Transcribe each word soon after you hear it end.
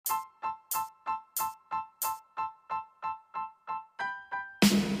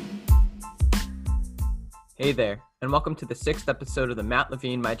Hey there, and welcome to the 6th episode of the Matt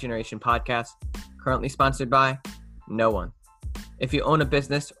Levine My Generation podcast, currently sponsored by no one. If you own a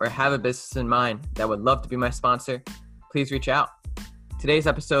business or have a business in mind that would love to be my sponsor, please reach out. Today's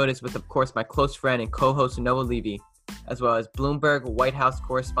episode is with, of course, my close friend and co-host Noah Levy, as well as Bloomberg White House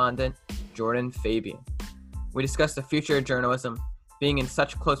correspondent Jordan Fabian. We discuss the future of journalism, being in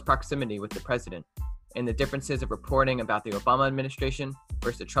such close proximity with the president, and the differences of reporting about the Obama administration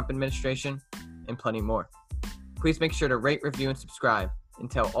versus the Trump administration, and plenty more. Please make sure to rate, review, and subscribe, and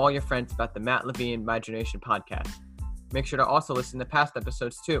tell all your friends about the Matt Levine My Generation podcast. Make sure to also listen to past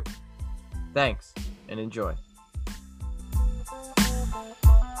episodes too. Thanks, and enjoy.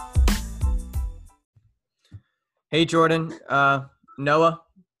 Hey Jordan, Noah,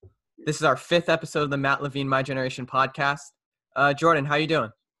 this is our 5th episode of the Matt Levine My Generation podcast. Jordan, how you doing?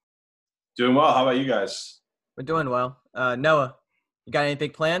 Doing well. How about you guys? We're doing well. Noah, you got any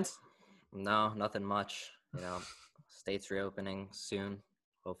big plans? No, nothing much. States reopening soon,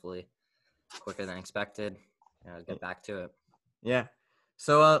 hopefully quicker than expected. Get back to it. Yeah.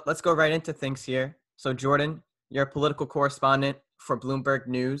 So let's go right into things here. So Jordan, you're a political correspondent for Bloomberg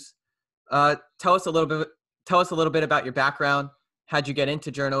News. Tell us a little bit about your background. How'd you get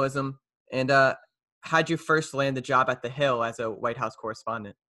into journalism, and how'd you first land the job at The Hill as a White House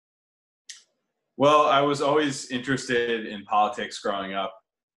correspondent? Well, I was always interested in politics growing up.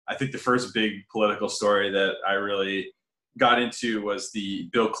 I think the first big political story that I really got into was the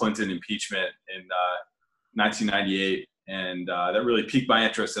Bill Clinton impeachment in 1998. And that really piqued my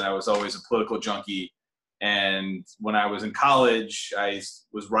interest. And I was always a political junkie. And when I was in college, I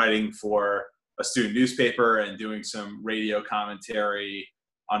was writing for a student newspaper and doing some radio commentary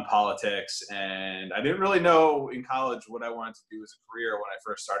on politics. And I didn't really know in college what I wanted to do as a career when I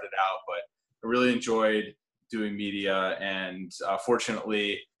first started out, but I really enjoyed doing media. And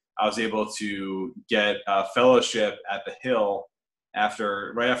fortunately, I was able to get a fellowship at The Hill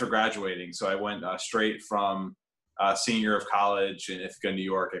right after graduating. So I went straight from senior of college in Ithaca, New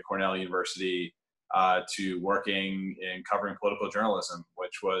York at Cornell University to working in covering political journalism,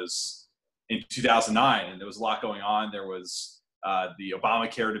 which was in 2009. And there was a lot going on. There was the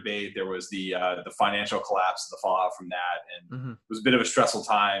Obamacare debate. There was the financial collapse, the fallout from that. And It was a bit of a stressful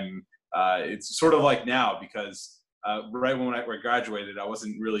time. It's sort of like now because right when I graduated, I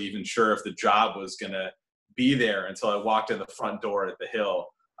wasn't really even sure if the job was going to be there until I walked in the front door at The Hill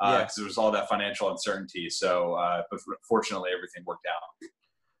because there was all that financial uncertainty. So, but fortunately, everything worked out.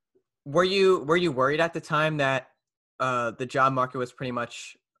 Were you worried at the time that the job market was pretty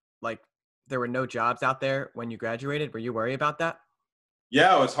much like there were no jobs out there when you graduated? Were you worried about that?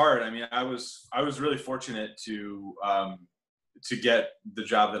 Yeah, it was hard. I mean, I was really fortunate to get the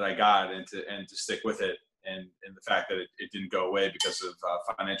job that I got and to stick with it. And the fact that it didn't go away because of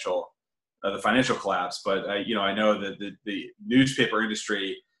the financial collapse. But I know that the newspaper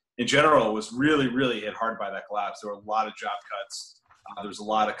industry in general was really, really hit hard by that collapse. There were a lot of job cuts. There was a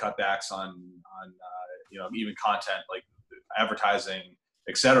lot of cutbacks on even content like advertising,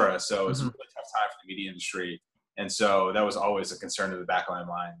 et cetera. So it was a really tough time for the media industry. And so that was always a concern in the back of my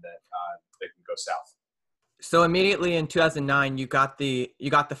mind that they can go south. So immediately in 2009, you got the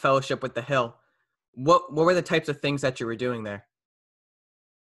fellowship with The Hill. What were the types of things that you were doing there?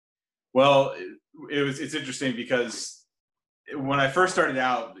 Well, it's interesting because when I first started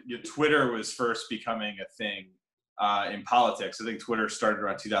out, Twitter was first becoming a thing in politics. I think Twitter started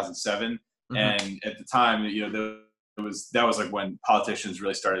around 2007, and at the time, that was like when politicians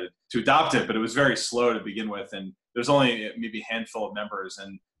really started to adopt it. But it was very slow to begin with, and there's only maybe a handful of members.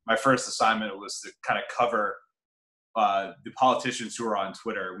 And my first assignment was to kind of cover the politicians who are on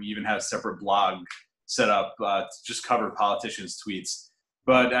Twitter. We even had a separate blog set up to just cover politicians' tweets.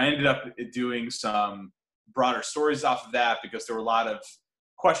 But I ended up doing some broader stories off of that because there were a lot of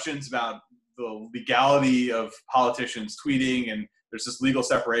questions about the legality of politicians tweeting, and there's this legal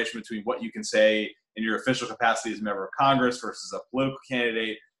separation between what you can say in your official capacity as a member of Congress versus a political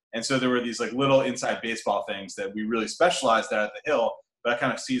candidate. And so there were these like little inside baseball things that we really specialized at The Hill, but I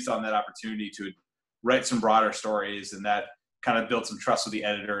kind of seized on that opportunity to write some broader stories, and that kind of built some trust with the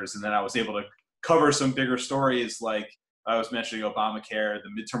editors. And then I was able to cover some bigger stories like I was mentioning Obamacare, the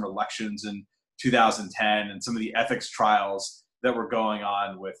midterm elections in 2010, and some of the ethics trials that were going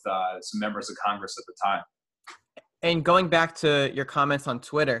on with some members of Congress at the time. And going back to your comments on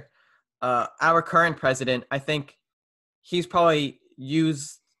Twitter, our current president, I think he's probably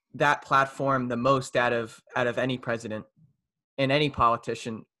used that platform the most out of any president and any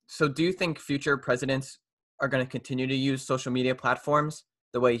politician. So do you think future presidents are going to continue to use social media platforms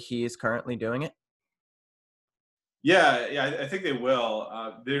the way he is currently doing it? Yeah, I think they will.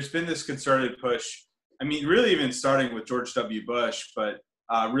 There's been this concerted push I mean, really even starting with George W. Bush, but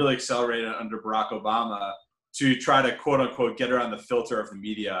really accelerated under Barack Obama to try to quote unquote get around the filter of the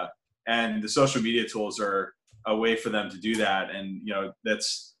media. And the social media tools are a way for them to do that. And,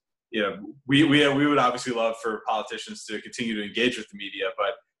 that's, we would obviously love for politicians to continue to engage with the media,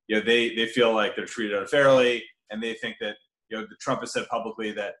 but, they feel like they're treated unfairly, and they think that, Trump has said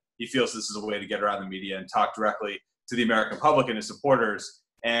publicly that he feels this is a way to get around the media and talk directly to the American public and his supporters.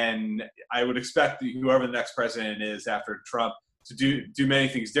 And I would expect whoever the next president is after Trump to do many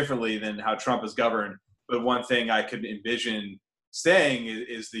things differently than how Trump is governed. But one thing I could envision staying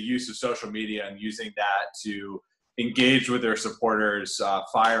is the use of social media and using that to engage with their supporters,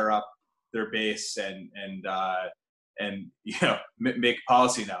 fire up their base, and make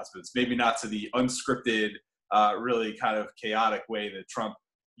policy announcements. Maybe not to the unscripted, really kind of chaotic way that Trump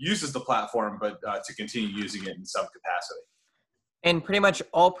uses the platform, but to continue using it in some capacity. And pretty much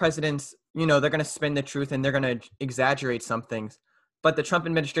all presidents, they're going to spin the truth and they're going to exaggerate some things. But the Trump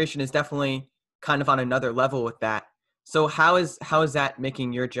administration is definitely kind of on another level with that. So how is that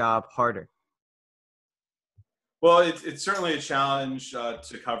making your job harder? Well, it's certainly a challenge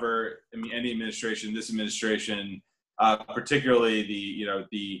to cover. I mean, any administration, this administration, particularly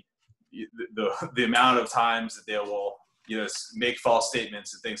the amount of times that they will make false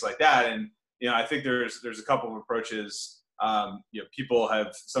statements and things like that. And I think there's a couple of approaches. Some people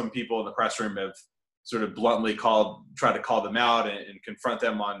in the press room have sort of bluntly tried to call them out and confront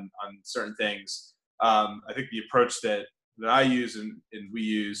them on certain things. I think the approach that I use and we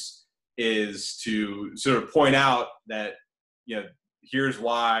use is to sort of point out that, here's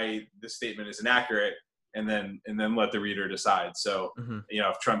why this statement is inaccurate, and then let the reader decide. So,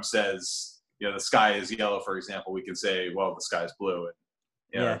 if Trump says, the sky is yellow, for example, we can say, well, the sky is blue,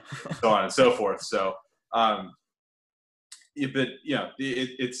 and so on and so forth. So,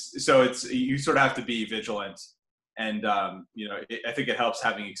 it's you sort of have to be vigilant, and I think it helps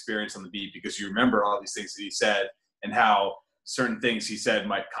having experience on the beat, because you remember all these things that he said and how certain things he said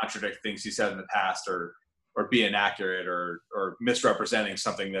might contradict things he said in the past, or be inaccurate, or misrepresenting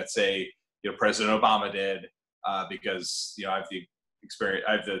something that, say, President Obama did, because I have the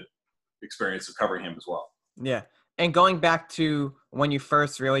experience of covering him as well. Yeah, and going back to when you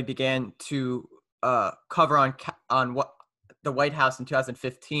first really began to cover on what the White House in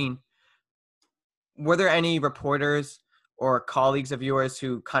 2015, were there any reporters or colleagues of yours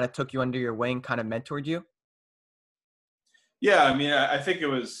who kind of took you under your wing, kind of mentored you? Yeah, I mean, I think it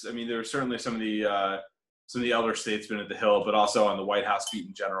was. I mean, there were certainly some of the elder statesmen at the Hill, but also on the White House beat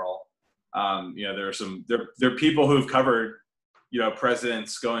in general. There are people who've covered,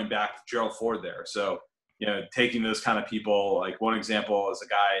 presidents going back to Gerald Ford there. So, taking those kind of people, like one example is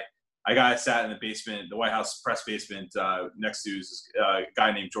a guy sat in the basement, the White House press basement, next to is a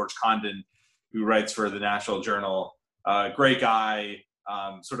guy named George Condon, who writes for the National Journal. Great guy,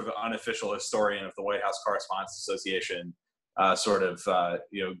 sort of an unofficial historian of the White House Correspondent Association.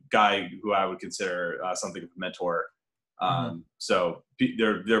 Guy who I would consider something of a mentor. So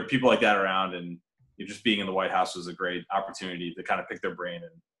there are people like that around, and just being in the White House was a great opportunity to kind of pick their brain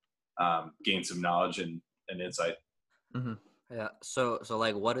and gain some knowledge and insight. Mm-hmm. Yeah. So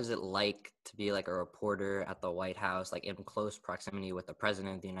like, what is it like to be like a reporter at the White House, like in close proximity with the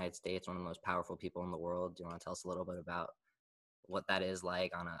President of the United States, one of the most powerful people in the world? Do you want to tell us a little bit about what that is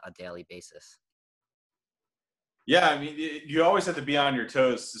like on a daily basis? Yeah, I mean, you always have to be on your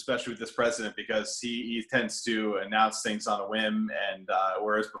toes, especially with this president, because he tends to announce things on a whim. And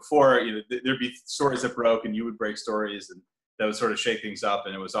whereas before, there'd be stories that broke, and you would break stories, and that would sort of shake things up.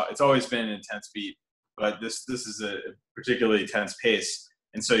 And it's always been an intense beat, but this is a particularly tense pace.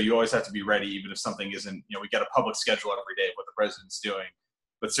 And so you always have to be ready, even if something isn't. We get a public schedule every day of what the president's doing,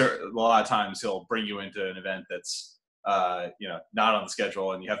 but a lot of times he'll bring you into an event that's not on the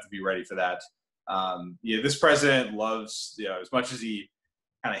schedule, and you have to be ready for that. This president loves, as much as he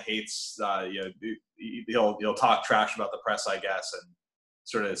kind of hates, he'll talk trash about the press, I guess, and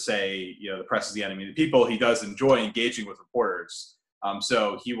sort of say, the press is the enemy of the people. He does enjoy engaging with reporters.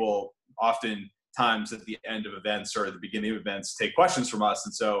 So he will oftentimes at the end of events or at the beginning of events take questions from us.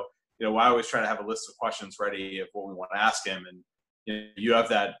 And so, I always try to have a list of questions ready of what we want to ask him. And, you have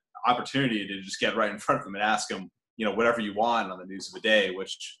that opportunity to just get right in front of him and ask him, whatever you want on the news of the day,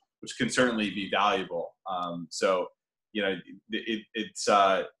 which can certainly be valuable. You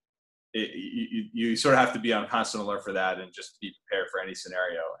sort of have to be on constant alert for that and just be prepared for any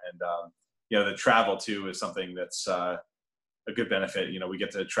scenario. And, the travel too is something that's a good benefit. We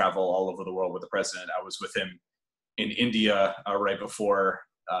get to travel all over the world with the president. I was with him in India right before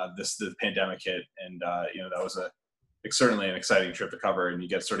the pandemic hit. And, that was certainly an exciting trip to cover. And you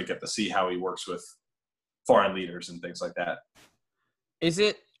get to see how he works with foreign leaders and things like that. Is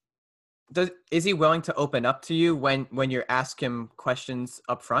he willing to open up to you when you ask him questions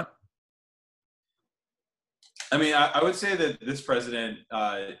up front? I mean, I would say that this president,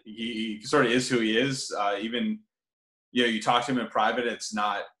 he sort of is who he is. Even, you talk to him in private, it's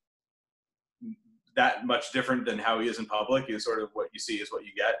not that much different than how he is in public. Is sort of what you see is what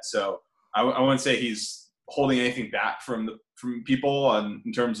you get. So I wouldn't say he's holding anything back from people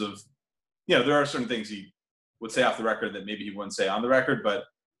in terms of, there are certain things he would say off the record that maybe he wouldn't say on the record, but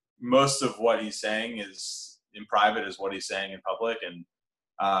most of what he's saying is in private is what he's saying in public. And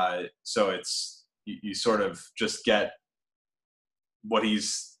so it's, you sort of just get what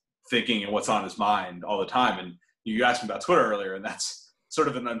he's thinking and what's on his mind all the time. And you asked me about Twitter earlier, and that's sort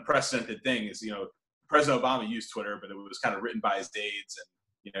of an unprecedented thing is, President Obama used Twitter, but it was kind of written by his aides and,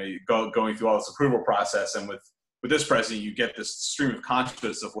 going through all this approval process. And with this president, you get this stream of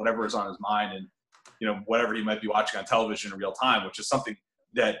consciousness of whatever is on his mind and, whatever he might be watching on television in real time, which is something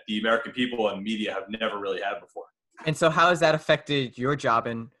that the American people and media have never really had before. And so how has that affected your job,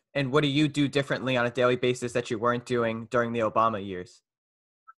 and what do you do differently on a daily basis that you weren't doing during the Obama years?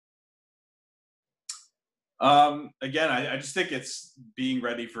 Again, I just think it's being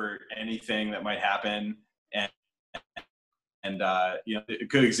ready for anything that might happen. And a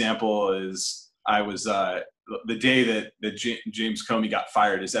good example is I was, the day that James Comey got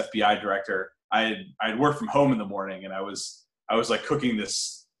fired as FBI director, I had worked from home in the morning, and I was like cooking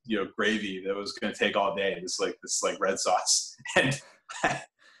this, gravy that was going to take all day. This red sauce.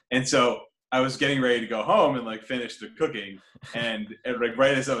 And so I was getting ready to go home and like finish the cooking. And like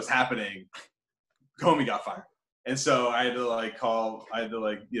right as that was happening, Comey got fired. And so I had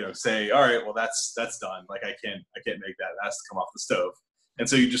to say, all right, well, that's done. Like I can't make that. It has to come off the stove. And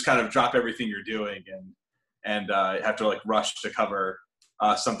so you just kind of drop everything you're doing and have to like rush to cover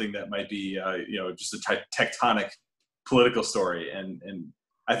something that might be, just a tectonic political story. And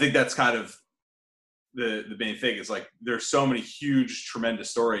I think that's kind of the main thing is like, there's so many huge, tremendous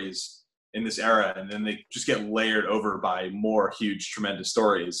stories in this era, and then they just get layered over by more huge, tremendous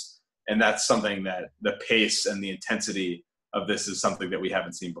stories. And that's something that the pace and the intensity of this is something that we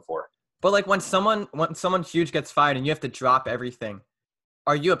haven't seen before. But like when someone huge gets fired and you have to drop everything,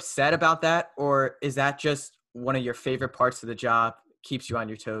 are you upset about that? Or is that just one of your favorite parts of the job, keeps you on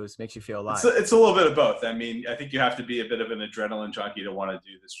your toes, makes you feel alive? It's a little bit of both. I mean, I think you have to be a bit of an adrenaline junkie to want to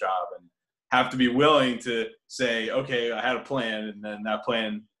do this job and have to be willing to say, okay, I had a plan and then that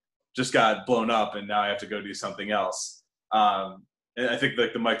plan just got blown up and now I have to go do something else. And I think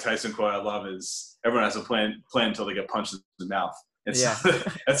like the Mike Tyson quote I love is everyone has a plan until they get punched in the mouth. And so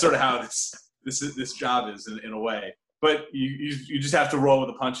that's sort of how this job is in a way. But you just have to roll with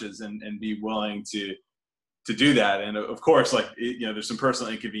the punches and be willing to do that. And of course, like, there's some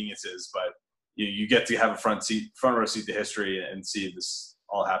personal inconveniences, but you get to have a front row seat to history and see this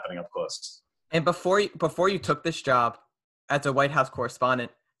all happening up close. And before you took this job as a White House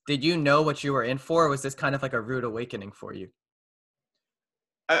correspondent, did you know what you were in for? Or was this kind of like a rude awakening for you?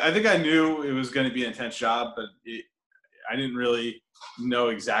 I think I knew it was going to be an intense job, but I didn't really know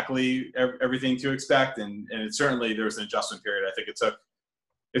exactly everything to expect. And it certainly, there was an adjustment period. I think it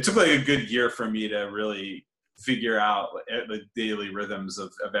took like a good year for me to really figure out the daily rhythms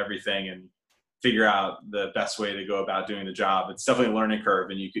of everything and figure out the best way to go about doing the job. It's definitely a learning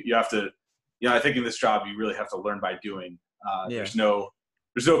curve. And you have to, I think in this job, you really have to learn by doing. There's no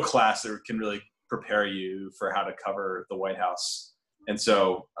class that can really prepare you for how to cover the White House. And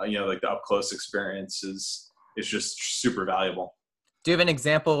so, like the up close experience is just super valuable. Do you have an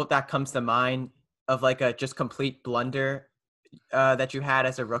example that comes to mind of like a just complete blunder that you had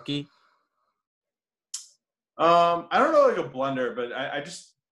as a rookie? I don't know, like a blunder, but I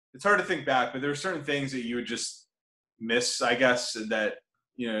just, it's hard to think back, but there are certain things that you would just miss, I guess, that,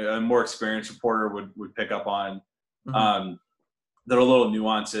 a more experienced reporter would pick up on. Mm-hmm. There are little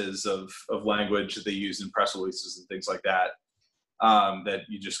nuances of language that they use in press releases and things like that. That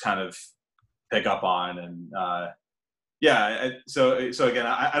you just kind of pick up on. And so again,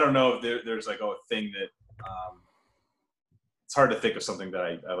 I don't know if there's like a thing that it's hard to think of something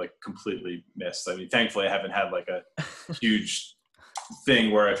that I like completely missed. I mean, thankfully I haven't had like a huge thing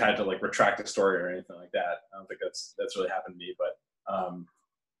where I've had to like retract a story or anything like that. I don't think that's really happened to me, but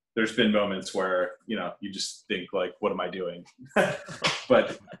there's been moments where, you just think like, what am I doing?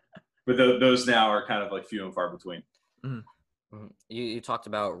 but those now are kind of like few and far between. Mm-hmm. You talked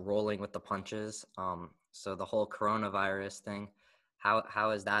about rolling with the punches. So the whole coronavirus thing, how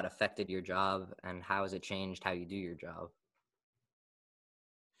has that affected your job and how has it changed how you do your job?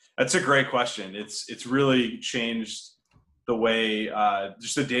 That's a great question. It's really changed the way,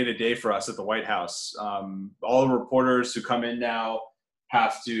 just the day-to-day for us at the White House. All the reporters who come in now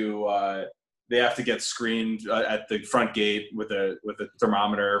have to, they have to get screened at the front gate with a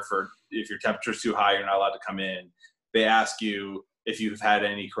thermometer for if your temperature is too high, you're not allowed to come in. They ask you if you've had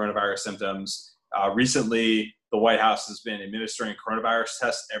any coronavirus symptoms. Recently, the White House has been administering coronavirus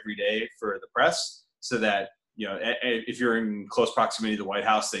tests every day for the press, so that if you're in close proximity to the White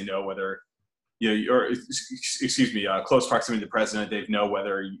House, they know whether close proximity to the president, they know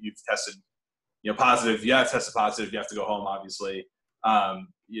whether you've tested positive. Yeah, tested positive. You have to go home, obviously.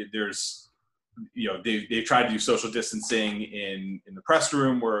 They've tried to do social distancing in the press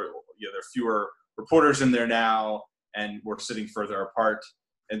room where there are fewer reporters in there now, and we're sitting further apart.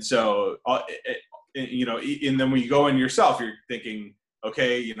 And so, and then when you go in yourself, you're thinking,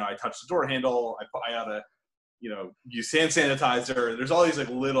 okay, I touched the door handle. I ought to, use hand sanitizer. There's all these like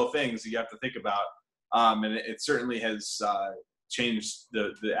little things that you have to think about. And it certainly has changed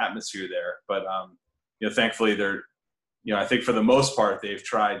the atmosphere there. But, thankfully I think for the most part, they've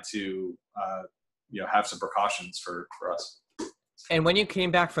tried to, have some precautions for us. And when you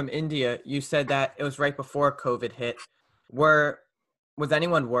came back from India, you said that it was right before COVID hit. Was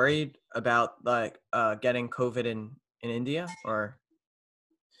anyone worried about getting COVID in India or?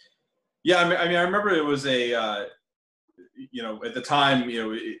 Yeah, I mean, I remember it was at the time,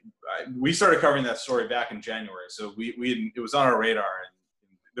 we started covering that story back in January. So it was on our radar,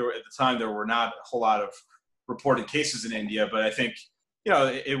 and at the time there were not a whole lot of reported cases in India, but I think,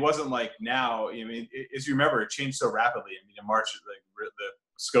 it wasn't like now. I mean, as you remember, it changed so rapidly. I mean, in March, the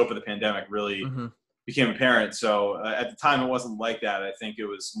scope of the pandemic really became apparent. So at the time, it wasn't like that. I think it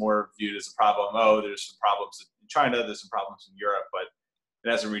was more viewed as a problem. Oh, there's some problems in China, there's some problems in Europe, but it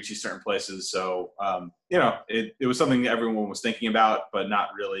hasn't reached these certain places. So, it was something everyone was thinking about, but not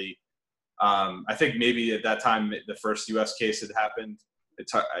really. I think maybe at that time, the first U.S. case had happened.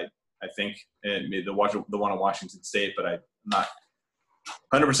 I think the one in Washington State, but I'm not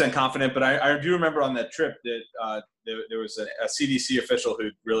 100% confident. But I do remember on that trip that there was a CDC official who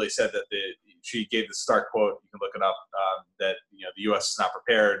really said that she gave the stark quote, you can look it up, that the U.S. is not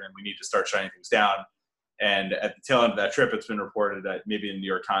prepared and we need to start shutting things down. And at the tail end of that trip, it's been reported that maybe in the New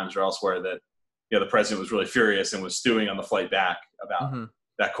York Times or elsewhere that the president was really furious and was stewing on the flight back about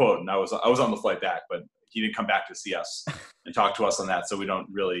that quote. And I was on the flight back, but he didn't come back to see us and talk to us on that. So I don't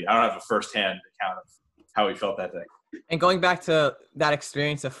have a firsthand account of how he felt that day. And going back to that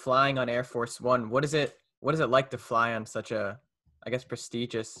experience of flying on Air Force One, what is it like to fly on such a, I guess,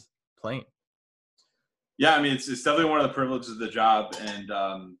 prestigious plane? Yeah, I mean, it's definitely one of the privileges of the job. And,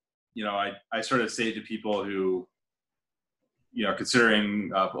 I sort of say to people who, are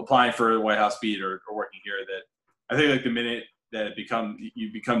considering applying for the White House beat or working here that I think like the minute that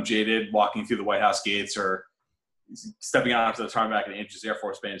you become jaded walking through the White House gates or stepping out onto the tarmac at Andrews Air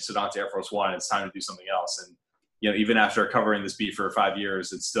Force Base, sit onto Air Force One, it's time to do something else. And, even after covering this beat for 5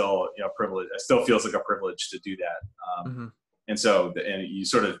 years, it's still, privilege. It still feels like a privilege to do that. And so, and you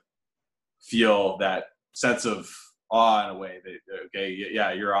sort of feel that sense of awe in a way that, okay,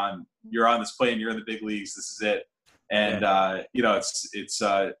 yeah, you're on this plane, you're in the big leagues, this is it. And, it's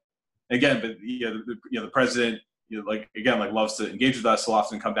again, but, the president, loves to engage with us. He'll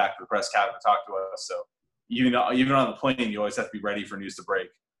often come back to the press cabin and talk to us. So even on the plane, you always have to be ready for news to break.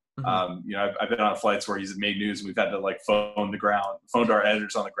 I've been on flights where he's made news and we've had to phone to our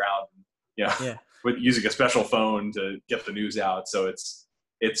editors on the ground, with using a special phone to get the news out. So it's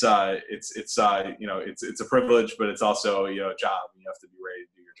a privilege, but it's also, a job. You have to be ready to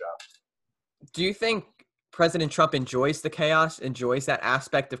do your job. Do you think President Trump enjoys the chaos, enjoys that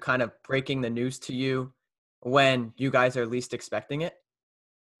aspect of kind of breaking the news to you when you guys are least expecting it?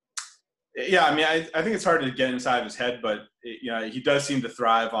 Yeah, I mean, I think it's hard to get inside his head, but he does seem to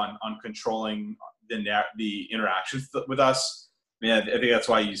thrive on controlling the interactions with us. I mean, I think that's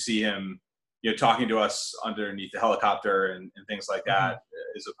why you see him, talking to us underneath the helicopter and things like that,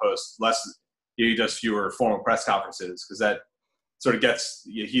 as opposed to he does fewer formal press conferences because that sort of gets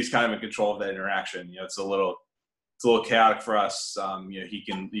he's kind of in control of that interaction. It's a little chaotic for us. He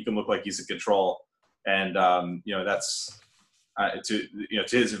can look like he's in control, and that's. To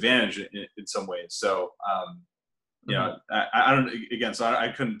his advantage in some ways. So, I don't, again, so I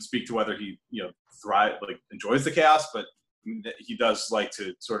couldn't speak to whether he, enjoys the chaos, but he does like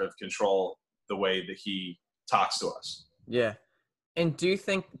to sort of control the way that he talks to us. Yeah. And do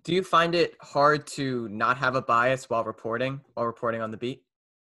you find it hard to not have a bias while reporting on the beat?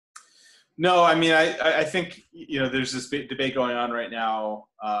 No, I mean, I think, there's this big debate going on right now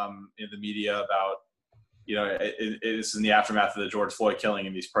in the media about, it's in the aftermath of the George Floyd killing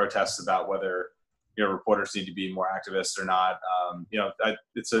and these protests about whether, reporters need to be more activists or not.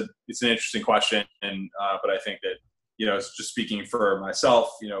 It's an interesting question, and but I think that just speaking for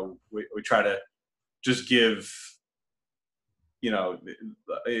myself, we try to just give. I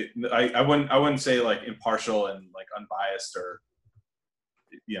wouldn't say like impartial and like unbiased or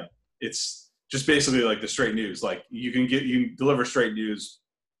it's just basically like the straight news. Like you can deliver straight news,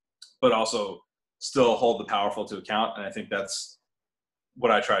 but also still hold the powerful to account. And I think that's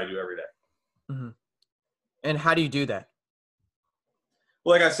what I try to do every day. Mm-hmm. And how do you do that?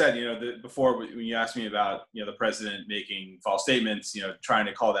 Well, like I said, before when you asked me about, the president making false statements, trying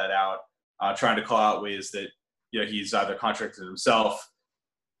to call that out, trying to call out ways that, he's either contradicted himself,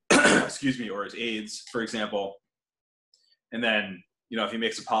 excuse me, or his aides, for example. And then, if he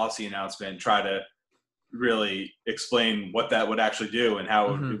makes a policy announcement, try to really explain what that would actually do and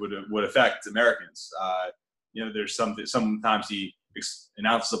how it would affect Americans. There's sometimes he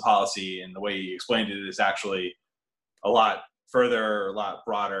announces a policy and the way he explained it is actually a lot further, a lot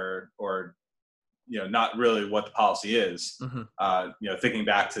broader, or not really what the policy is. Thinking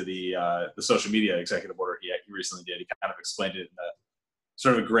back to the social media executive order he recently did, he kind of explained it in a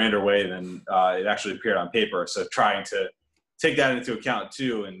sort of a grander way than it actually appeared on paper. So trying to take that into account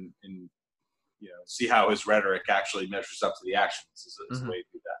too, and see how his rhetoric actually measures up to the actions is the way to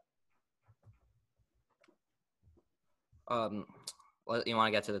do that. Well, you want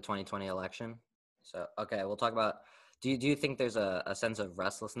to get to the 2020 election? So, okay, we'll talk about, do you think there's a sense of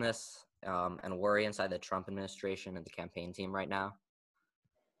restlessness and worry inside the Trump administration and the campaign team right now?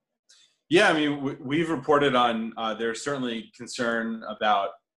 Yeah, I mean, we've reported on, there's certainly concern about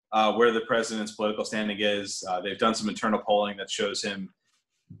where the president's political standing is. They've done some internal polling that shows him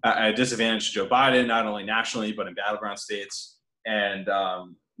at a disadvantage to Joe Biden, not only nationally, but in battleground states. And,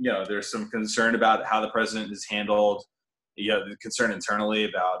 there's some concern about how the president has handled, the concern internally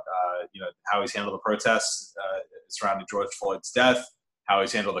about, how he's handled the protests surrounding George Floyd's death, how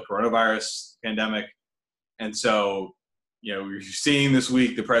he's handled the coronavirus pandemic. And so, we're seeing this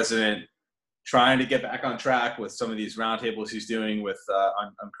week the president trying to get back on track with some of these roundtables he's doing with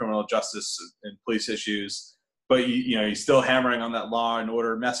on criminal justice and police issues. But, he's still hammering on that law and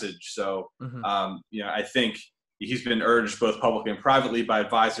order message. So, I think he's been urged both publicly and privately by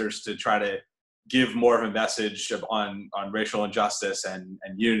advisors to try to give more of a message on racial injustice and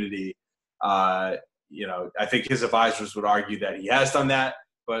unity. I think his advisors would argue that he has done that,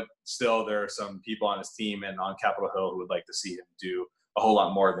 but still there are some people on his team and on Capitol Hill who would like to see him do a whole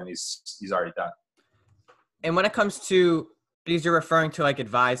lot more than he's already done. And when it comes to, because you're referring to like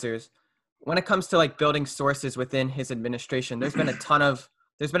advisors, when it comes to like building sources within his administration, there's been a ton of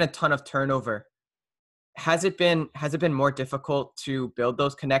turnover. Has it been more difficult to build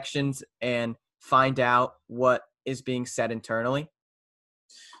those connections and find out what is being said internally?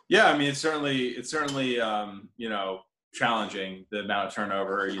 Yeah, I mean, it's certainly challenging, the amount of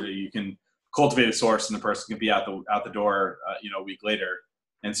turnover. You can cultivate a source and the person can be out the door, a week later.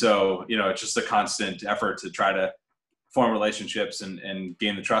 And so, it's just a constant effort to try to form relationships and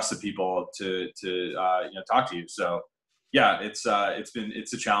gain the trust of people to talk to you. So, yeah, it's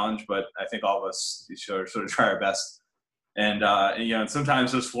a challenge, but I think all of us should sort of try our best. And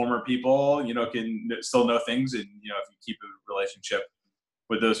sometimes those former people, can still know things, and if you keep a relationship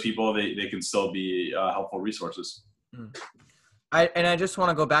with those people, they can still be helpful resources. I just want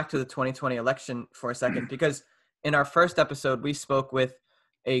to go back to the 2020 election for a second, because in our first episode, we spoke with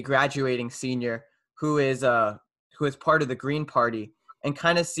a graduating senior who is part of the Green Party and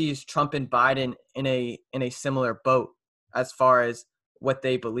kind of sees Trump and Biden in a similar boat as far as what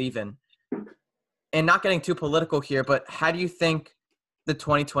they believe in. And not getting too political here, but how do you think the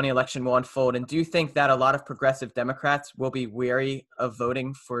 2020 election will unfold? And do you think that a lot of progressive Democrats will be wary of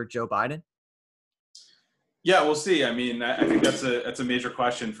voting for Joe Biden? Yeah, we'll see. I mean, I think that's a major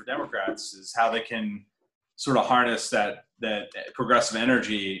question for Democrats, is how they can sort of harness that progressive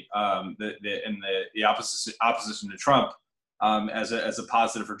energy, the opposition to Trump as a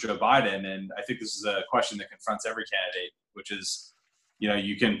positive for Joe Biden. And I think this is a question that confronts every candidate, which is,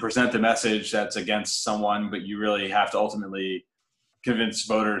 you can present the message that's against someone, but you really have to ultimately convince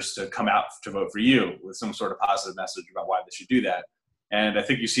voters to come out to vote for you with some sort of positive message about why they should do that. And I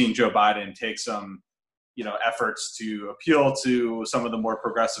think you've seen Joe Biden take some, efforts to appeal to some of the more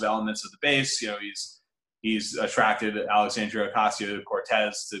progressive elements of the base. He's attracted Alexandria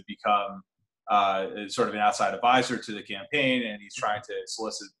Ocasio-Cortez to become sort of an outside advisor to the campaign, and he's trying to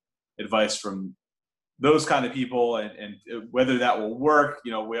solicit advice from those kind of people, and whether that will work,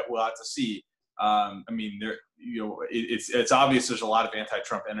 we'll have to see. I mean, it's obvious there's a lot of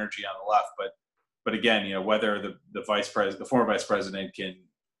anti-Trump energy on the left, but again, whether the former vice president can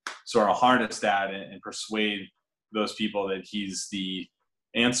sort of harness that and persuade those people that he's the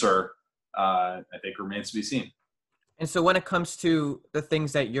answer, I think remains to be seen. And so when it comes to the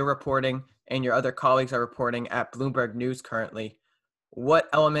things that you're reporting and your other colleagues are reporting at Bloomberg News currently, what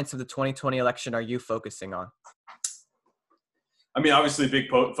elements of the 2020 election are you focusing on? I mean, obviously, a big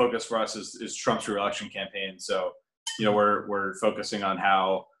focus for us is Trump's reelection campaign. So, we're focusing on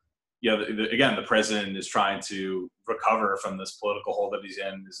how, again, the president is trying to recover from this political hole that he's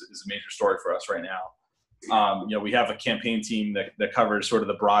in is a major story for us right now. We have a campaign team that covers sort of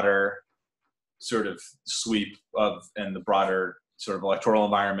the broader sort of sweep of and the broader sort of electoral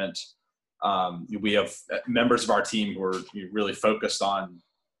environment. We have members of our team who are really focused on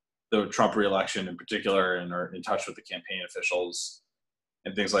the Trump reelection in particular and are in touch with the campaign officials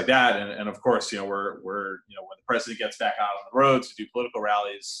and things like that. And of course, we're when the president gets back out on the road to do political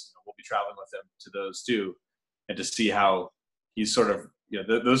rallies, we'll be traveling with him to those too, and to see how he's sort of,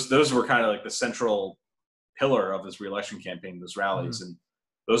 those were kind of like the central pillar of his reelection campaign, those rallies. Mm-hmm. And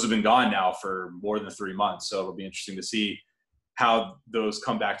those have been gone now for more than 3 months. So it'll be interesting to see how those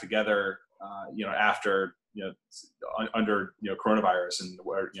come back together, after, under, coronavirus, and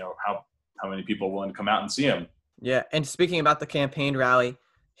where, how many people are willing to come out and see him. Yeah. And speaking about the campaign rally,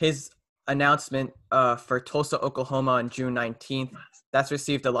 his announcement for Tulsa, Oklahoma on June 19th, that's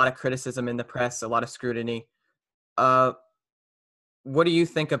received a lot of criticism in the press, a lot of scrutiny. What do you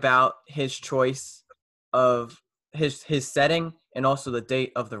think about his choice of his setting and also the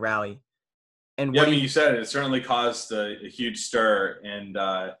date of the rally? And you said it certainly caused a huge stir and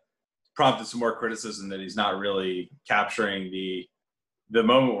prompted some more criticism that he's not really capturing the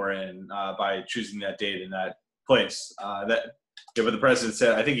moment we're in by choosing that date and that place. But the president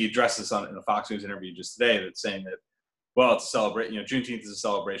said, I think he addressed this in a Fox News interview just today, that's saying that, well, it's a celebration. Juneteenth is a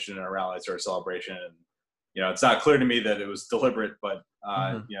celebration and our rallies are a celebration. And it's not clear to me that it was deliberate, but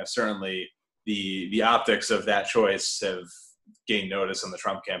certainly the optics of that choice have gained notice on the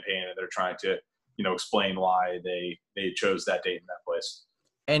Trump campaign, and they're trying to explain why they chose that date and that place.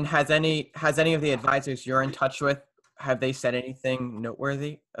 And has any of the advisors you're in touch with, have they said anything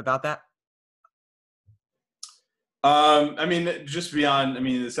noteworthy about that? Just beyond,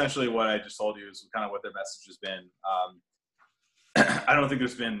 essentially what I just told you is kind of what their message has been. I don't think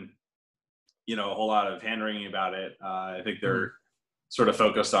there's been, a whole lot of hand-wringing about it. I think they're sort of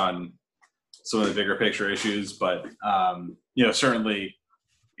focused on some of the bigger picture issues, but, certainly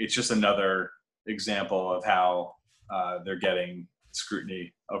it's just another example of how they're getting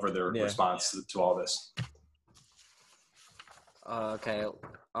scrutiny over their response to all this. Okay.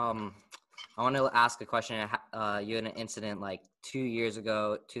 I want to ask a question. You had an incident like 2 years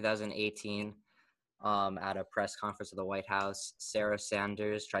ago, 2018, at a press conference at the White House. Sarah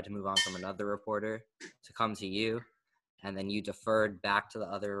Sanders tried to move on from another reporter to come to you, and then you deferred back to the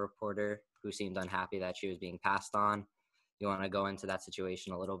other reporter who seemed unhappy that she was being passed on. You want to go into that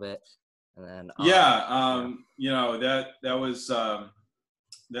situation a little bit? And then that was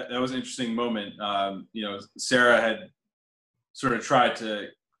that was an interesting moment. Sarah had sort of tried to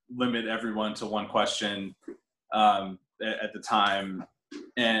limit everyone to one question at the time,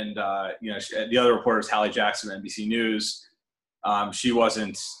 and the other reporters, Hallie Jackson, NBC News, she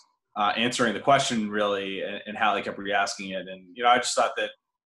wasn't answering the question really, and Hallie kept re-asking it, and I just thought that,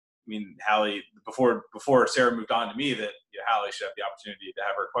 Hallie, before Sarah moved on to me, that Hallie should have the opportunity to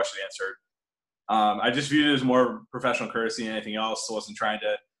have her question answered. I just viewed it as more professional courtesy than anything else. I wasn't trying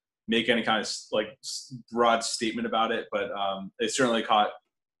to make any kind of broad statement about it, but it certainly caught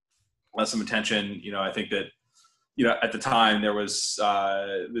some attention. I think that at the time there was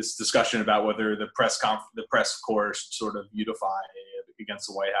this discussion about whether the press corps should sort of unify against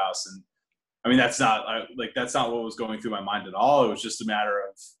the White House, and that's not what was going through my mind at all. It was just a matter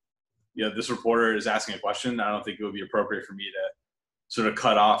of this reporter is asking a question. I don't think it would be appropriate for me to sort of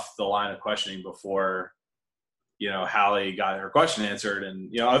cut off the line of questioning before Hallie got her question answered,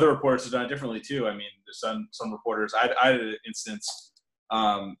 and other reporters have done it differently too. There's some reporters. I had an instance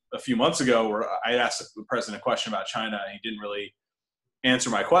a few months ago where I asked the president a question about China, and he didn't really answer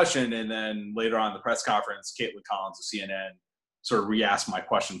my question. And then later on in the press conference, Caitlin Collins of CNN sort of re-asked my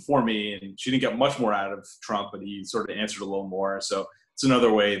question for me, and she didn't get much more out of Trump, but he sort of answered a little more. So it's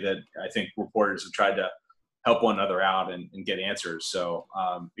another way that I think reporters have tried to help one another out and get answers. So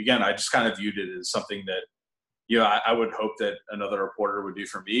again, I just kind of viewed it as something that I would hope that another reporter would do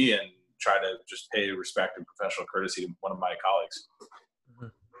for me, and try to just pay respect and professional courtesy to one of my colleagues.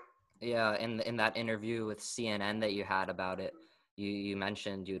 Yeah, in that interview with CNN that you had about it, you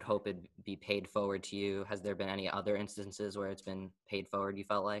mentioned you'd hope it'd be paid forward to you. Has there been any other instances where it's been paid forward, you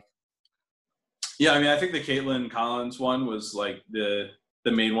felt like? Yeah, I think the Caitlin Collins one was like the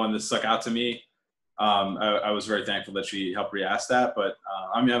the main one that stuck out to me. I was very thankful that she helped re-ask that, but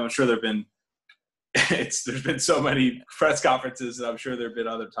I mean, I'm sure there's been so many press conferences, and I'm sure there've been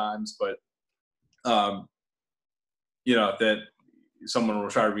other times, but that someone will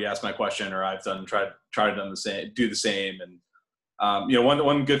try to re-ask my question, or I've tried to do the same. And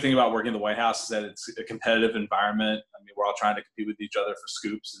one good thing about working in the White House is that it's a competitive environment. I mean, we're all trying to compete with each other for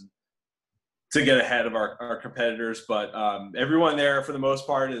scoops and to get ahead of our competitors, but everyone there for the most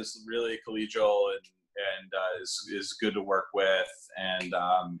part is really collegial and is good to work with, and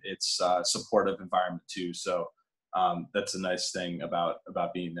it's a supportive environment too. So that's a nice thing about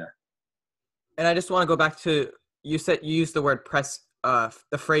being there. And I just want to go back to, you said you used the word press,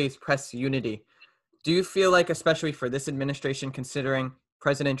 the phrase press unity. Do you feel like, especially for this administration, considering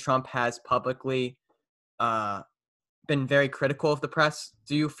President Trump has publicly been very critical of the press,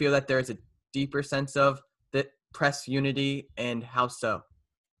 do you feel that there is a deeper sense of the press unity, and how so?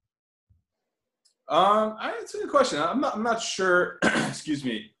 It's a good question. I'm not sure. Excuse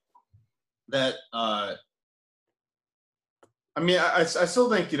me. That I mean, I still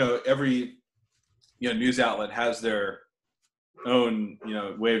think every news outlet has their own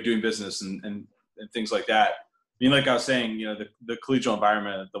way of doing business and things like that. I mean, like I was saying, the collegial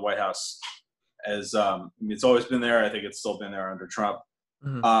environment at the White House as it's always been there. I think it's still been there under Trump.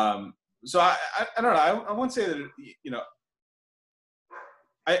 Mm-hmm. So I don't know. I won't say that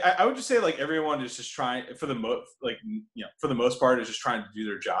I would just say like everyone is just trying for the most part is just trying to do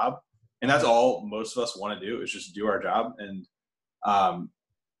their job, and that's all most of us want to do is just do our job. And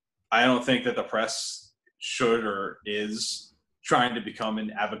I don't think that the press should or is trying to become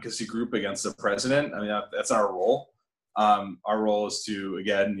an advocacy group against the president. I mean, that's our role. Our role is to,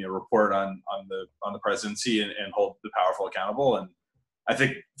 again, report on the presidency and hold the powerful accountable. And I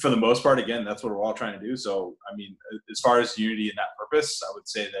think for the most part, again, that's what we're all trying to do. So, I mean, as far as unity in that purpose, I would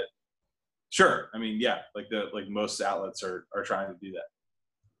say that, sure. I mean, yeah, like most outlets are trying to do that.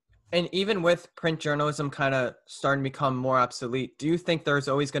 And even with print journalism kind of starting to become more obsolete, do you think there's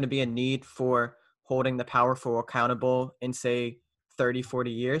always going to be a need for holding the powerful accountable in, say, 30,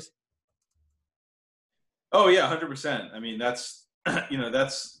 40 years? Oh, yeah, 100%. I mean, that's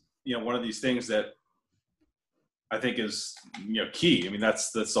one of these things that I think is, key. I mean,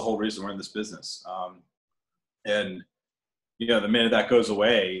 that's the whole reason we're in this business. And, the minute that goes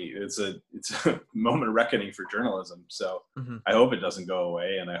away, it's a moment of reckoning for journalism. So mm-hmm. I hope it doesn't go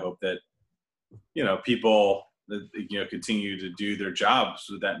away. And I hope that, people that, continue to do their jobs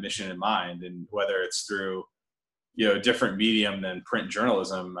with that mission in mind. And whether it's through, a different medium than print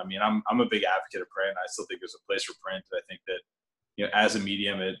journalism. I mean, I'm a big advocate of print. I still think there's a place for print. I think that, as a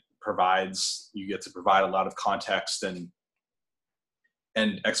medium, you get to provide a lot of context and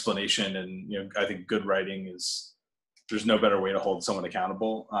explanation. And, I think good writing there's no better way to hold someone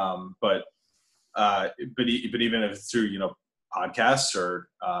accountable. But even if it's through, podcasts or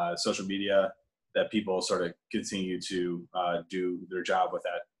social media, that people sort of continue to do their job with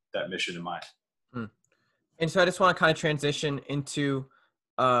that mission in mind. Hmm. And so I just want to kind of transition into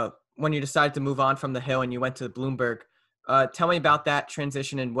when you decided to move on from the Hill and you went to Bloomberg. Tell me about that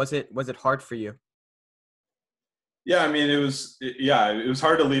transition, and was it hard for you? Yeah, I mean, it was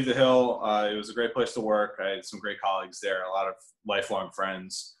hard to leave the Hill. It was a great place to work. I had some great colleagues there, a lot of lifelong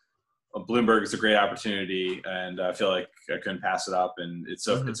friends. Bloomberg is a great opportunity, and I feel like I couldn't pass it up. And it's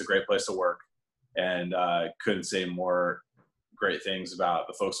a great place to work, and couldn't say more great things about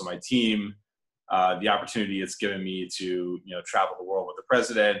the folks on my team. The opportunity it's given me to travel the world with the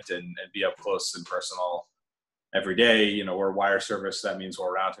president and be up close and personal every day. We're a wire service. That means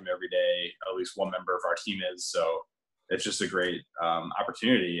we're around him every day. At least one member of our team is. So it's just a great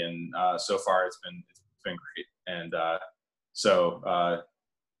opportunity. And so far it's been great. And so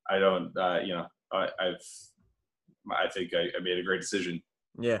I don't, I think I made a great decision.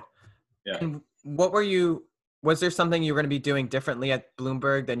 Yeah. Yeah. And was there something you were going to be doing differently at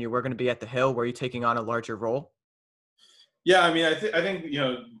Bloomberg than you were going to be at the Hill? Were you taking on a larger role? Yeah, I mean, I think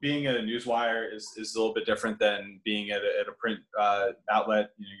being at a newswire is a little bit different than being at a print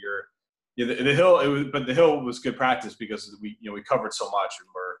outlet. The Hill, but the Hill was good practice because we covered so much and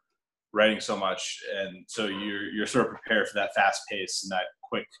we're writing so much, and so you're sort of prepared for that fast pace and that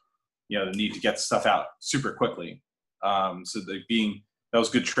quick, the need to get stuff out super quickly. So that was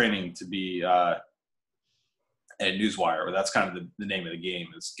good training to be at Newswire, or that's kind of the name of the game,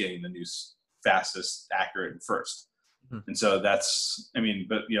 is getting the news fastest, accurate, and first. Mm-hmm. And so that's,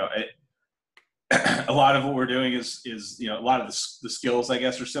 but a lot of what we're doing is a lot of the skills, I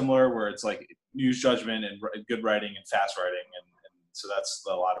guess, are similar, where it's like news judgment and good writing and fast writing, and so that's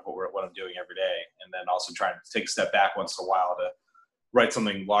a lot of what I'm doing every day. And then also trying to take a step back once in a while write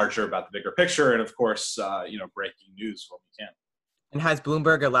something larger about the bigger picture, and of course, breaking news when we can. And has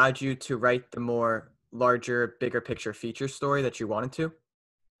Bloomberg allowed you to write the more larger, bigger picture feature story that you wanted to?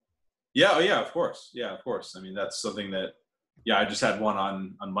 Yeah, oh yeah, of course. Yeah, of course. I mean, that's something that, I just had one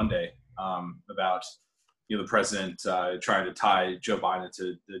on Monday about, the president trying to tie Joe Biden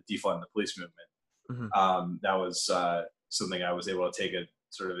to the defund the police movement. Mm-hmm. That was something I was able to take a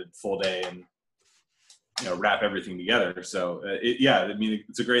sort of a full day and, wrap everything together. So I mean,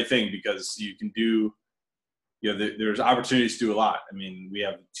 it's a great thing because you can do, there's opportunities to do a lot. I mean, we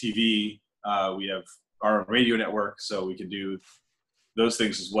have TV, we have our radio network, so we can do those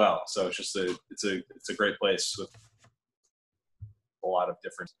things as well. So it's just it's a great place with a lot of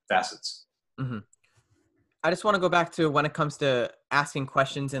different facets. Mm-hmm. I just want to go back to when it comes to asking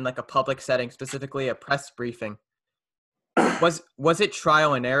questions in like a public setting, specifically a press briefing. Was it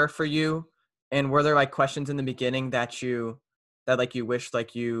trial and error for you? And were there like questions in the beginning that you wished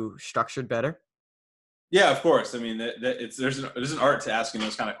like you structured better? Yeah, of course. I mean, there's an art to asking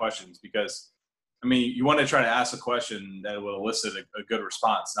those kind of questions because, I mean, you want to try to ask a question that will elicit a good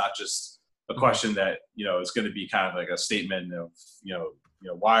response, not just a question that, is going to be kind of like a statement of,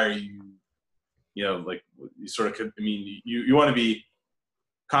 why are you, like you sort of could, I mean, you want to be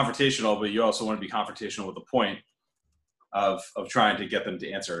confrontational, but you also want to be confrontational with a point of trying to get them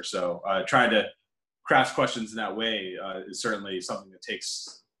to answer. So trying to craft questions in that way is certainly something that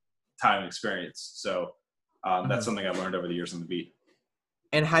takes time and experience. So that's something I've learned over the years on the beat.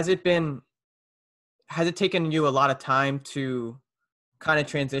 And has it taken you a lot of time to kind of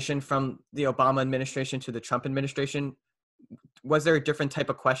transition from the Obama administration to the Trump administration? Was there a different type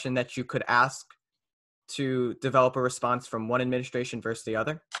of question that you could ask to develop a response from one administration versus the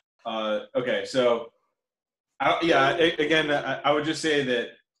other? Okay, so I would just say that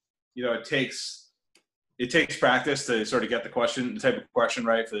it takes practice to sort of get the type of question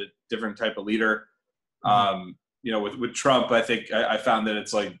right for the different type of leader. With Trump, I think I found that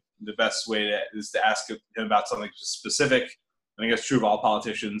it's like the best way is to ask him about something specific. I think it's true of all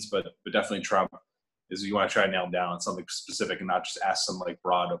politicians, but definitely Trump is you want to try to nail him down on something specific and not just ask some like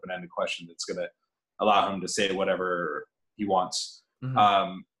broad open-ended question that's going to allow him to say whatever he wants.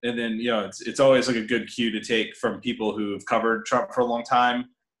 And then, it's always like a good cue to take from people who've covered Trump for a long time,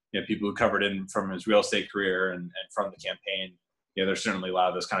 people who covered him from his real estate career and from the campaign. There's certainly a lot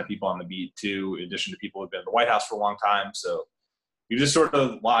of those kind of people on the beat too, in addition to people who've been in the White House for a long time. So you just sort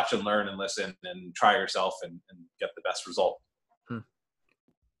of watch and learn and listen and try yourself and get the best result.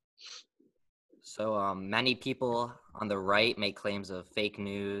 So many people on the right make claims of fake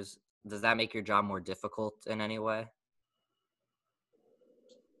news. Does that make your job more difficult in any way?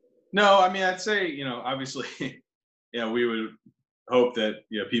 No, I mean, I'd say, obviously, we would hope that,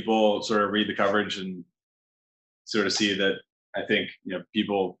 people sort of read the coverage and sort of see that I think,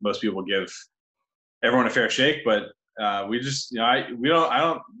 most people give everyone a fair shake, but we just,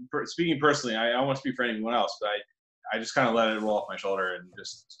 speaking personally, I don't want to speak for anyone else, but I just kind of let it roll off my shoulder and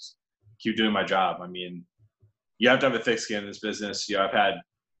just keep doing my job. I mean, you have to have a thick skin in this business. I've had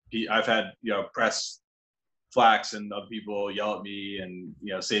press flacks and other people yell at me and,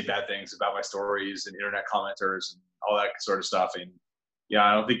 say bad things about my stories and internet commenters and all that sort of stuff. And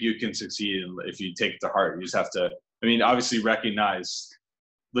I don't think you can succeed if you take it to heart. You just have to, obviously recognize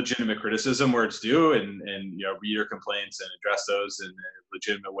legitimate criticism where it's due and read your complaints and address those in a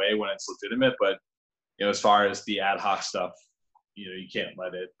legitimate way when it's legitimate. But, as far as the ad hoc stuff, you can't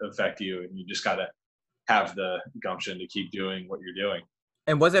let it affect you, and you just got to have the gumption to keep doing what you're doing.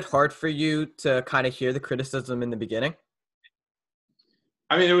 And was it hard for you to kind of hear the criticism in the beginning?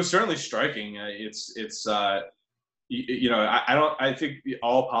 It was certainly striking. I think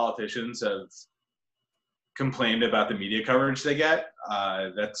all politicians have complained about the media coverage they get.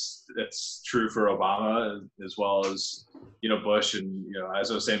 That's true for Obama as well as, Bush. And,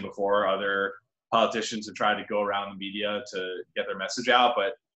 as I was saying before, other politicians have tried to go around the media to get their message out.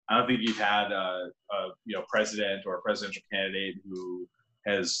 But I don't think you've had a president or a presidential candidate who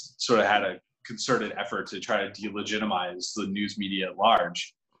has sort of had a concerted effort to try to delegitimize the news media at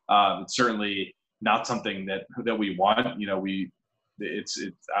large. It's certainly not something that we want. I don't think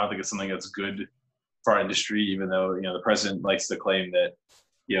it's something that's good for our industry, even though, the president likes to claim that,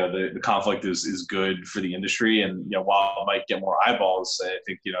 the conflict is good for the industry. And, while it might get more eyeballs, I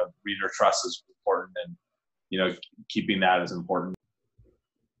think, reader trust is important and, keeping that is important.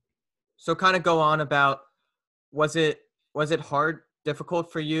 So kind of go on about, was it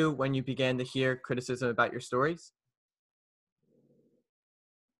difficult for you when you began to hear criticism about your stories?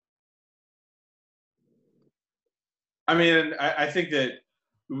 I think that,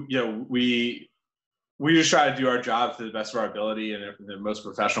 we we just try to do our job to the best of our ability and in the most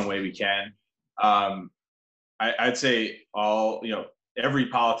professional way we can. I'd say every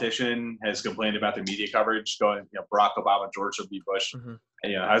politician has complained about the media coverage going, Barack Obama, George W. Bush,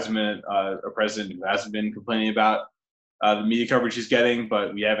 hasn't been a president who hasn't been complaining about the media coverage he's getting,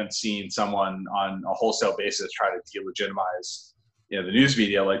 but we haven't seen someone on a wholesale basis try to delegitimize, the news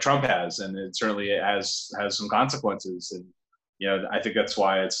media like Trump has, and it certainly has some consequences. And I think that's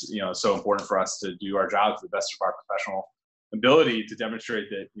why it's so important for us to do our job to the best of our professional ability to demonstrate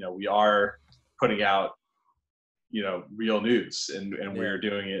that we are putting out real news and we're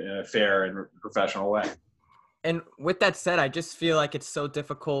doing it in a fair and professional way. And with that said, I just feel like it's so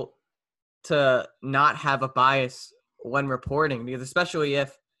difficult to not have a bias when reporting, because especially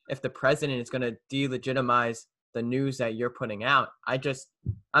if the president is going to delegitimize the news that you're putting out, I don't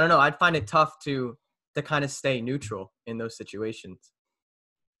know, I'd find it tough to kind of stay neutral in those situations.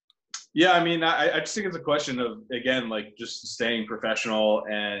 Yeah, I mean, I just think it's a question of, again, like just staying professional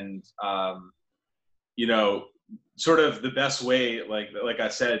and, sort of the best way, like I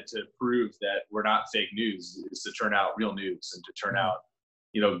said, to prove that we're not fake news is to turn out real news and to turn out,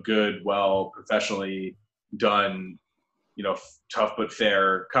 good, well, professionally done, tough but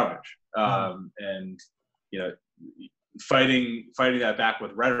fair coverage. And, fighting that back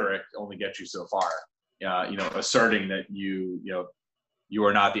with rhetoric only gets you so far. Asserting that you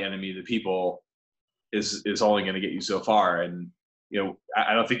are not the enemy of the people is only going to get you so far. And,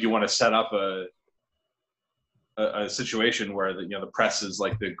 I don't think you want to set up a situation where the press is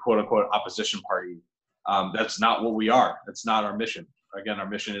like the quote unquote opposition party. That's not what we are. That's not our mission. Again, our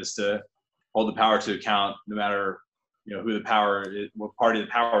mission is to hold the power to account, no matter who the power is, what party the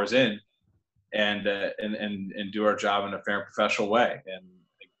power is in, and do our job in a fair and professional way. And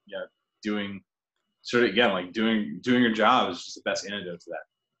doing your job is just the best antidote to that.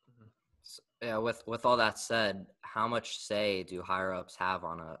 Yeah, with all that said, how much say do higher ups have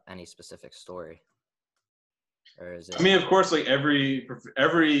on any specific story? Or is it... I mean, of course, like every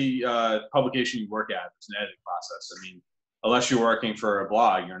publication you work at, it's an editing process. I mean, unless you're working for a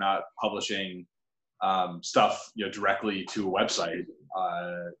blog, you're not publishing stuff directly to a website,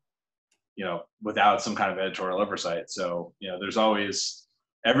 without some kind of editorial oversight. So there's always,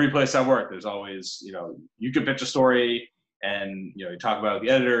 every place I work, there's always you can pitch a story and you talk about the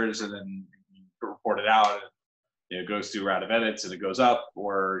editors, and then you report it out. And, it goes through a round of edits and it goes up,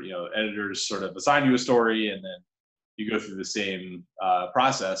 or editors sort of assign you a story and then you go through the same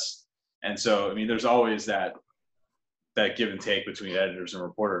process. And so, I mean, there's always that give and take between editors and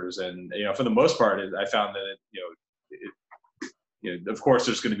reporters. And for the most part, I found that of course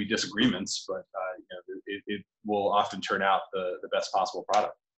there's going to be disagreements, but it will often turn out the best possible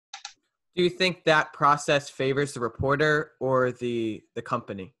product. Do you think that process favors the reporter or the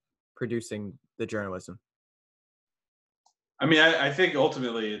company producing the journalism? I mean, I think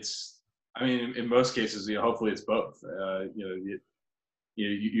ultimately in most cases, hopefully it's both.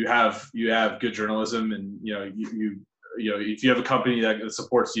 You have good journalism, and if you have a company that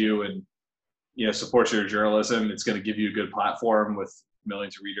supports you and supports your journalism, it's going to give you a good platform with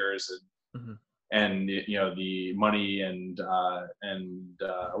millions of readers and the money and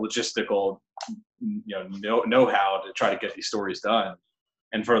logistical know-how to try to get these stories done.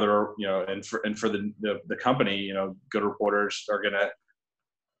 And for the company, good reporters are going to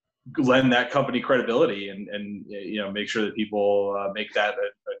lend that company credibility and make sure that people make that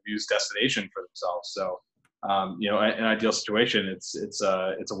a news destination for themselves. So, in an ideal situation, it's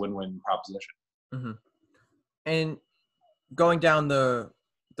a win-win proposition. Mm-hmm. And going down the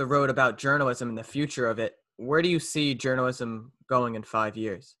road about journalism and the future of it, where do you see journalism going in 5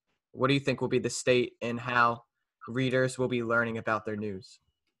 years? What do you think will be the state and how readers will be learning about their news?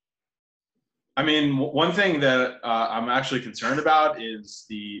 I mean, one thing that I'm actually concerned about is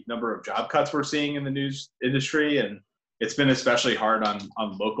the number of job cuts we're seeing in the news industry, and it's been especially hard on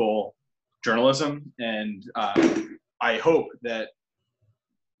local journalism. And I hope that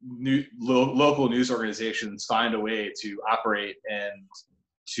local news organizations find a way to operate and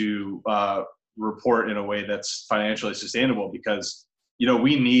to report in a way that's financially sustainable, because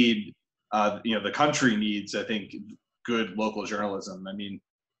we need the country needs, I think, good local journalism. I mean,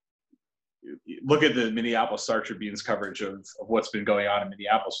 look at the Minneapolis Star Tribune's coverage of what's been going on in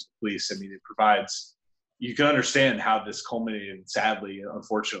Minneapolis with the police. I mean, it provides, you can understand how this culminated, sadly,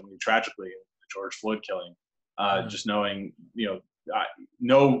 unfortunately, tragically, in the George Floyd killing. Just knowing,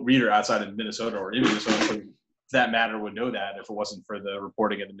 no reader outside of Minnesota or in Minnesota, for that matter, would know that if it wasn't for the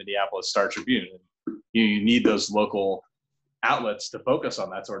reporting of the Minneapolis Star Tribune. And you need those local outlets to focus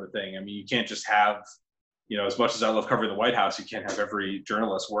on that sort of thing. I mean, you can't just have, as much as I love covering the White House, you can't have every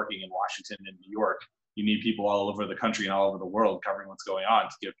journalist working in Washington and New York you need people all over the country and all over the world covering what's going on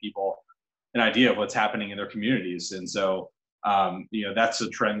to give people an idea of what's happening in their communities. And so, that's a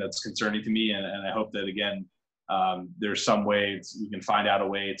trend that's concerning to me. And I hope that, again, there's some way we can find out a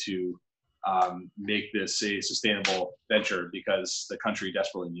way to make this a sustainable venture, because the country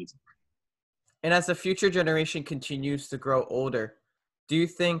desperately needs it. And as the future generation continues to grow older, do you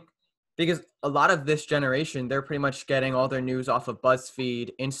think, because a lot of this generation, they're pretty much getting all their news off of BuzzFeed,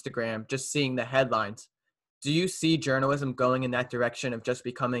 Instagram, just seeing the headlines. Do you see journalism going in that direction of just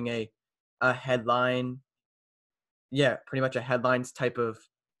becoming a headline? Yeah, pretty much a headlines type of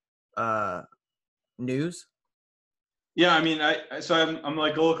news. Yeah, I mean, I'm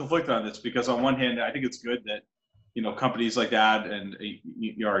like a little conflicted on this, because on one hand, I think it's good that companies like that and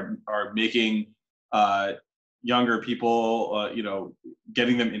are making younger people,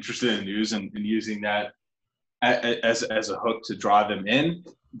 getting them interested in news and using that as a hook to draw them in.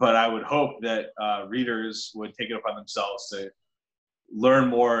 But I would hope that readers would take it upon themselves to learn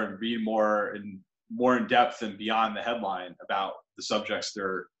more and read more and more in depth and beyond the headline about the subjects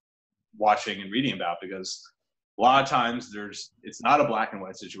they're watching and reading about, because a lot of times it's not a black and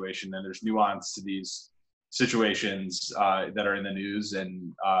white situation, and there's nuance to these situations that are in the news.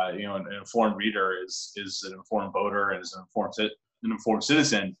 And an informed reader is an informed voter and is an informed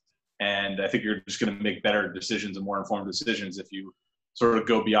citizen. And I think you're just going to make better decisions and more informed decisions if you sort of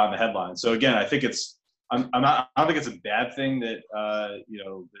go beyond the headline. So again, I think I don't think it's a bad thing that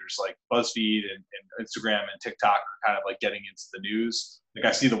there's like BuzzFeed and Instagram and TikTok are kind of like getting into the news. Like,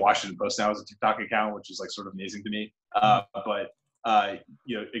 I see the Washington Post now as a TikTok account, which is like sort of amazing to me. But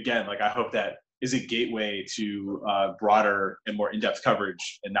again, like, I hope that is a gateway to broader and more in-depth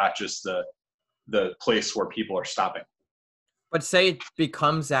coverage, and not just the place where people are stopping. But say it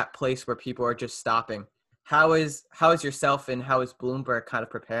becomes that place where people are just stopping. How is yourself and how is Bloomberg kind of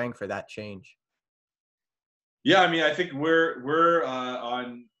preparing for that change? Yeah, I mean, I think we're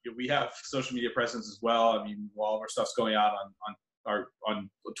on. We have social media presence as well. I mean, all of our stuff's going out on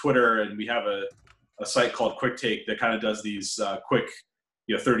Twitter, and we have a site called Quick Take that kind of does these quick,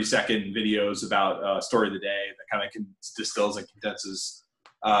 30-second videos about a story of the day that kind of distills and condenses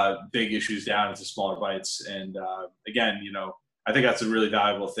big issues down into smaller bites. And again, I think that's a really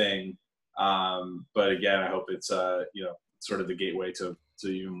valuable thing. But again, I hope it's sort of the gateway to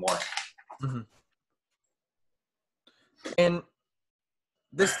even more. Mm-hmm. And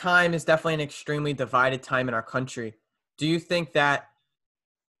this time is definitely an extremely divided time in our country. Do you think that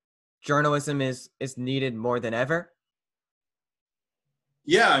journalism is needed more than ever?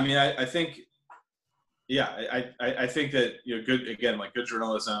 Yeah, I mean, I think, I think that good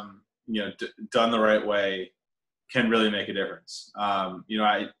journalism, done the right way, can really make a difference.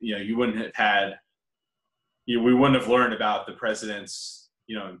 You wouldn't have had, we wouldn't have learned about the president's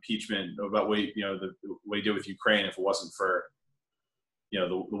impeachment, about what the way he did with Ukraine, if it wasn't for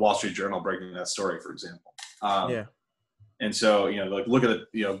the Wall Street Journal breaking that story, for example. Yeah. And so like, look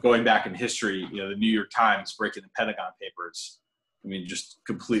at going back in history, the New York Times breaking the Pentagon Papers. I mean, just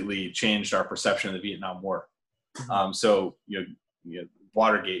completely changed our perception of the Vietnam War. Mm-hmm. So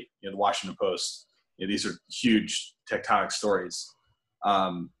Watergate, the Washington Post, these are huge tectonic stories.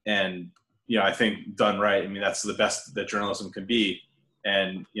 And I think done right, I mean, that's the best that journalism can be.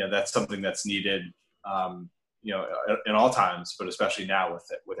 And that's something that's needed, in all times, but especially now with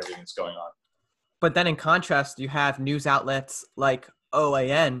everything that's going on. But then in contrast, you have news outlets like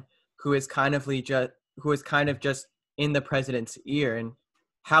OAN, who is kind of just in the president's ear. And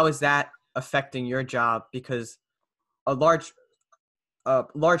how is that affecting your job? Because a large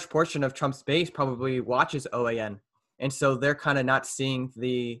portion of Trump's base probably watches OAN, and so they're kind of not seeing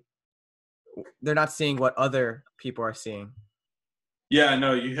what other people are seeing. Yeah,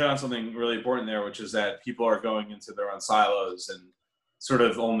 no, you hit on something really important there, which is that people are going into their own silos and sort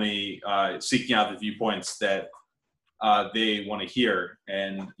of only seeking out the viewpoints that they want to hear.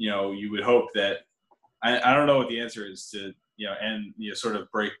 And, you would hope that, I don't know what the answer is to, sort of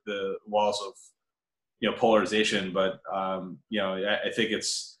break the walls of, polarization. But, I think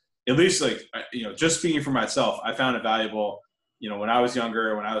it's at least like, just speaking for myself, I found it valuable, when I was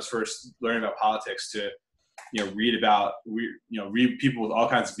younger, when I was first learning about politics, to read people with all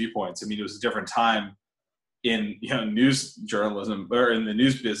kinds of viewpoints. I mean, it was a different time in news journalism or in the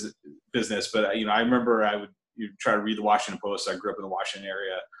news business. But I remember I would try to read the Washington Post. I grew up in the Washington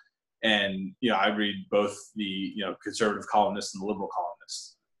area, and I read both the conservative columnists and the liberal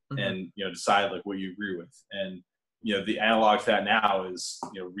columnists, mm-hmm. and decide like what you agree with. And the analog to that now is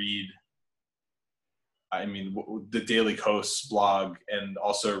read. I mean, the Daily Kos blog, and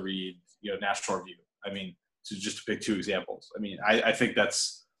also read National Review. I mean, to pick two examples. I mean, I think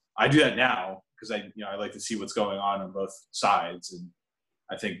that's I do that now because I like to see what's going on both sides, and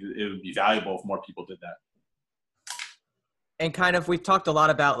I think it would be valuable if more people did that. And kind of, we've talked a lot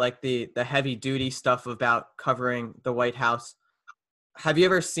about like the heavy duty stuff about covering the White House. Have you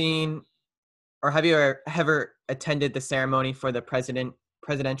ever seen, or have you ever attended the ceremony for the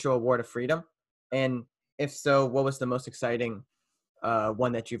Presidential Award of Freedom? And if so, what was the most exciting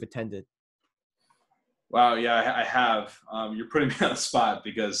one that you've attended? Wow, yeah, I have. You're putting me on the spot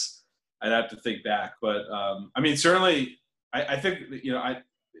because I'd have to think back. But I mean, certainly, I think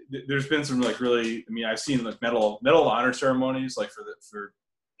there's been some like really. I mean, I've seen like medal of honor ceremonies like for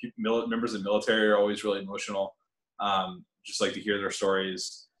people, members of the military are always really emotional. Just like to hear their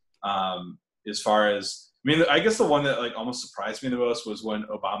stories. As far as, I mean, I guess the one that like almost surprised me the most was when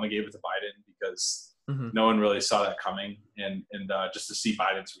Obama gave it to Biden because no one really saw that coming, and just to see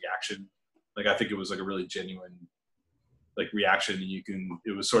Biden's reaction. Like, I think it was like a really genuine like reaction.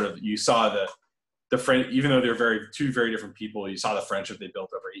 It was sort of, you saw the friend, even though they're two very different people, you saw the friendship they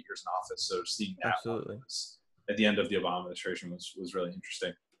built over 8 years in office. So seeing that at the end of the Obama administration was really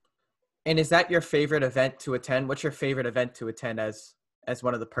interesting. And is that your favorite event to attend? What's your favorite event to attend as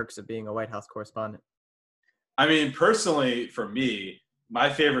one of the perks of being a White House correspondent? I mean, personally, for me, my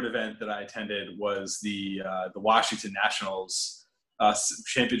favorite event that I attended was the Washington Nationals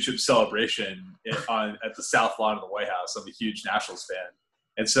championship celebration at the South Lawn of the White House. I'm a huge Nationals fan,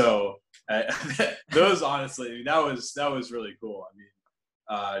 and so those honestly, that was really cool. I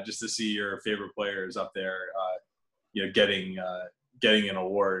mean, just to see your favorite players up there, getting an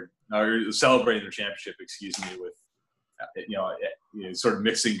award or celebrating their championship. Excuse me, with sort of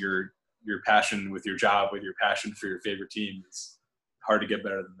mixing your passion with your job, with your passion for your favorite team. It's hard to get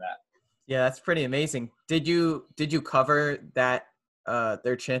better than that. Yeah, that's pretty amazing. Did you cover that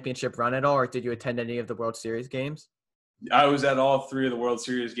their championship run at all, or did you attend any of the World Series games? I was at all 3 of the World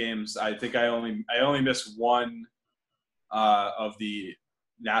Series games. I think I only missed one of the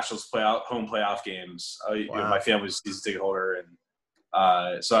Nationals home playoff games. Wow. My family's a season ticket holder,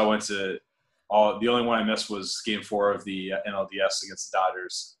 and so I went to all. The only one I missed was Game 4 of the NLDS against the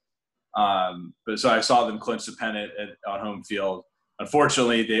Dodgers. But so I saw them clinch the pennant on home field.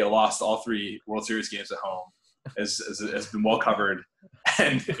 Unfortunately, they lost all 3 World Series games at home, as has been well covered,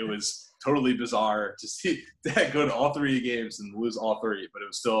 and it was totally bizarre to go to all 3 games and lose all 3. But it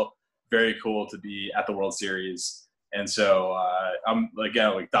was still very cool to be at the World Series, and so I'm like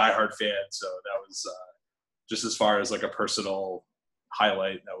diehard fan. So that was just as far as like a personal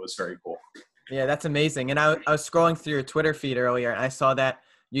highlight. That was very cool. Yeah, that's amazing. And I was scrolling through your Twitter feed earlier, and I saw that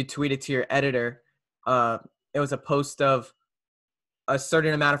you tweeted to your editor. It was a post of a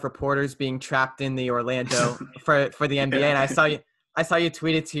certain amount of reporters being trapped in the Orlando for the NBA. Yeah. And I saw you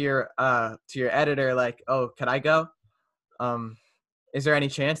tweeted to your editor, like, "Oh, could I go?" Is there any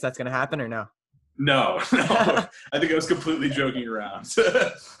chance that's going to happen or no? No. I think I was completely joking around,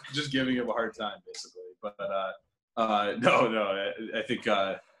 just giving him a hard time basically. But no, I think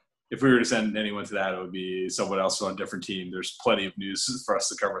if we were to send anyone to that, it would be someone else on a different team. There's plenty of news for us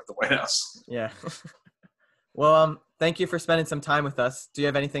to cover at the White House. Yeah. Well, thank you for spending some time with us. Do you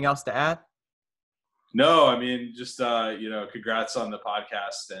have anything else to add? No, I mean, just, congrats on the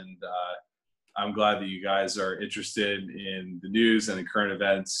podcast. And I'm glad that you guys are interested in the news and the current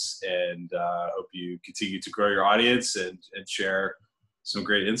events, and hope you continue to grow your audience and share some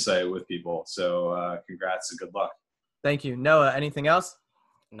great insight with people. So congrats and good luck. Thank you. Noah, anything else?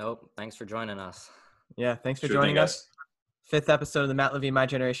 Nope. Thanks for joining us. Yeah, thanks for joining us. 5th episode of the Matt Levine, My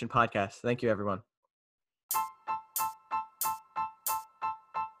Generation podcast. Thank you, everyone.